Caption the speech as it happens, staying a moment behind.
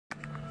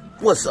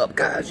What's up,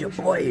 guys? Your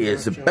boy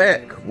is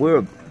back.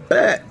 We're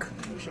back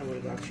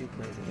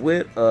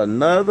with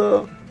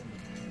another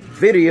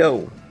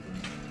video.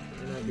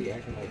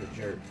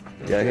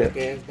 Y'all hear that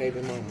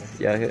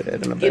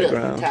in the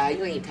background? Get up,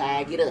 you ain't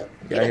tired. Get up.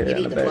 Y'all hear that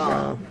in the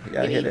background?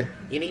 Y'all hear that?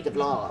 You need to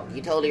vlog.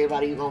 You told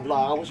everybody you gonna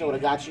vlog. I wish I would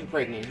have got you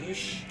pregnant.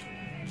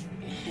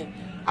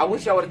 I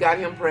wish I would have got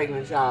him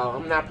pregnant, y'all.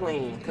 I'm not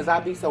playing, cause I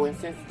be so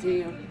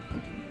insensitive.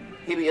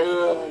 He be,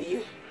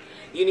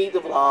 you need to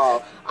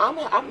vlog.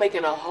 I'm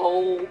making a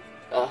whole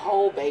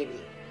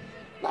baby.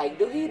 Like,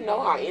 do he know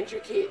how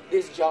intricate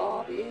this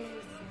job is?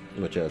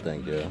 What y'all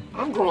think, y'all?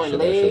 I'm growing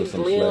legs,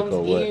 limbs,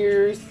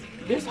 ears.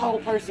 This whole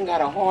person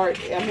got a heart.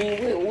 I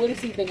mean, what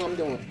does he think I'm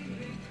doing?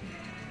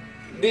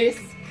 This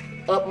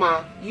up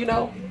my,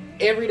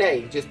 every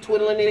day, just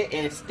twiddling it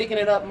and sticking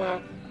it up my.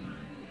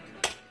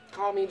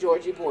 Call me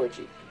Georgie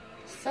Porgy.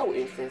 So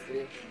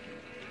insensitive.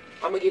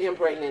 I'm gonna get him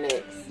pregnant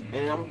next,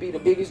 and I'm gonna be the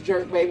biggest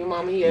jerk baby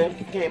mama he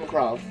ever came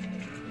across.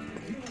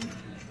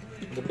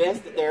 The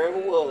best that there ever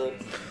was.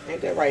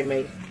 Ain't that right,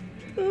 mate?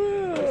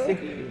 I'm sick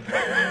of you.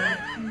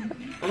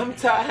 I'm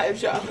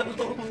tired, y'all.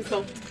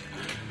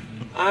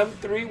 I'm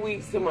 3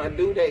 weeks to my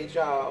due date,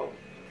 y'all.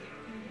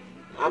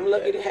 I'm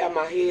lucky to have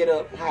my head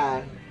up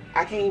high.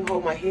 I can't even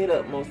hold my head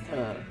up most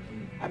times.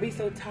 I be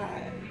so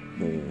tired.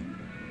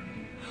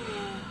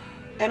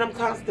 And I'm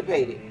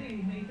constipated.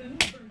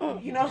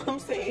 You know what I'm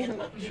saying?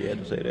 She had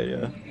to say that,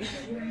 yeah.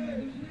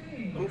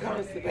 I'm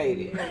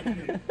constipated.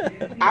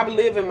 I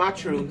live in my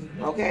truth,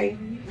 okay?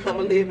 I'm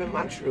gonna live in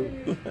my truth.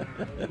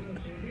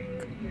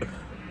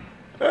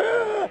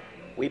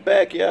 We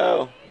back,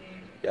 y'all.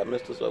 Y'all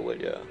missed us or what,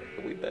 y'all?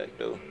 We back,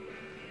 though.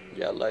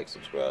 Y'all like,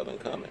 subscribe, and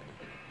comment.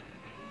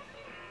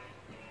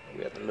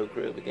 We at the new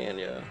crib again,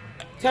 y'all.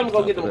 Tell them to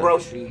go get them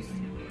groceries.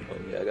 Oh,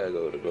 yeah, I gotta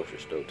go to the grocery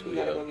store, too, y'all.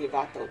 You gotta go get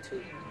Vato,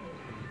 too.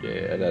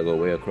 Yeah, I gotta go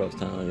way across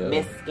town, y'all.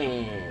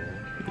 Mexican.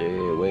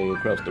 Yeah, way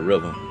across the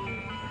river.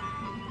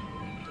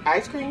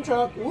 Ice cream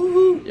truck,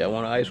 woohoo! Y'all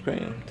want ice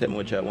cream? Tell me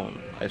what y'all want.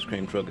 Ice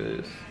cream truck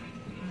is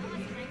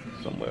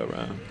somewhere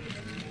around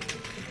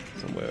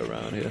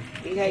here.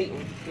 He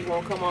hating. He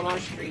won't come on our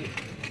street.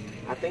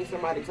 I think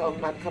somebody told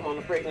him not to come on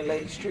the pregnant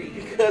lady street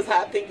because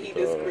I think he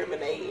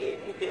discriminating.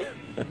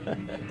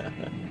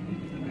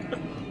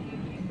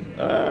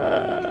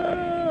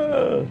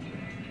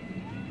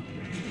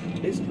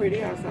 It's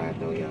pretty outside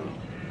though, y'all.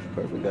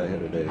 Perfect guy here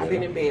today. I've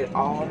been in bed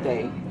all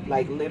day.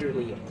 Like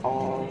literally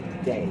all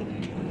day.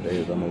 The day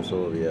is almost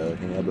over, y'all.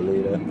 Can y'all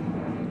believe that?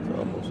 It's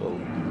almost over.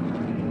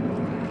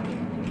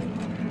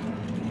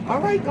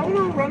 Alright, go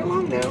on, run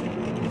along now.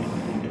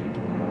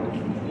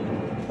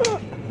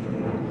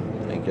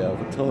 Thank y'all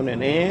for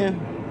tuning in.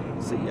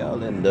 See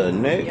y'all in the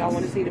next. Y'all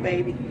want to see the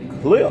baby?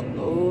 Clip.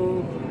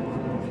 Oh,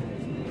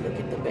 look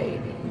at the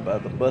baby.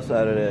 About to bust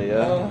out of there,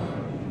 y'all.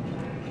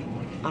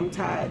 I'm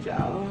tired,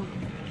 y'all.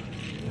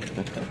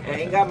 I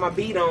ain't got my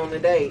beat on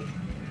today.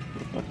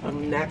 I'm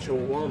a natural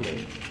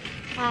woman.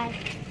 Hi.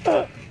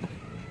 Look,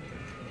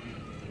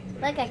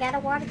 I got a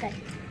water gun.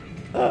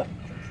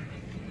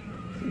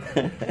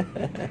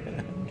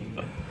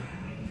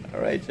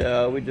 Alright,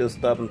 y'all. We just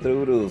stopping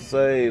through to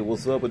say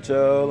what's up with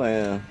y'all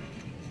and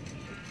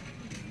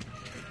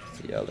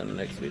see y'all in the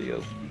next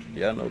video.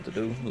 Y'all know what to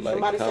do. Like,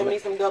 somebody comment, send me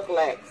some duck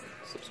legs.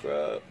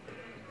 subscribe,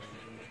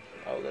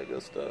 all that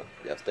good stuff.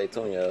 Y'all stay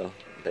tuned, y'all.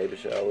 Baby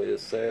shower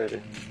is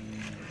Saturday.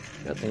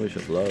 I think we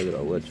should vlog it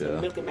or what,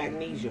 y'all? Milk and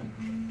magnesia.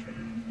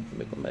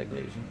 Milk and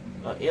magnesia.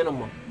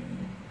 Enema.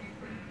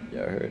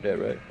 Y'all heard that,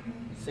 right?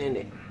 Send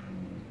it.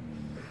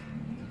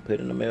 Put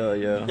it in the mail,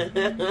 y'all. Put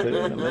it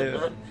in the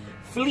mail.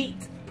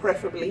 Fleet,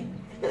 preferably.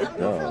 I'm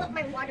gonna fill up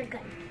my water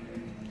gun.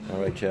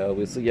 Alright, y'all.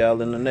 We'll see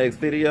y'all in the next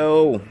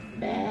video.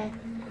 Bye.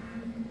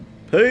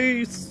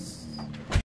 Peace.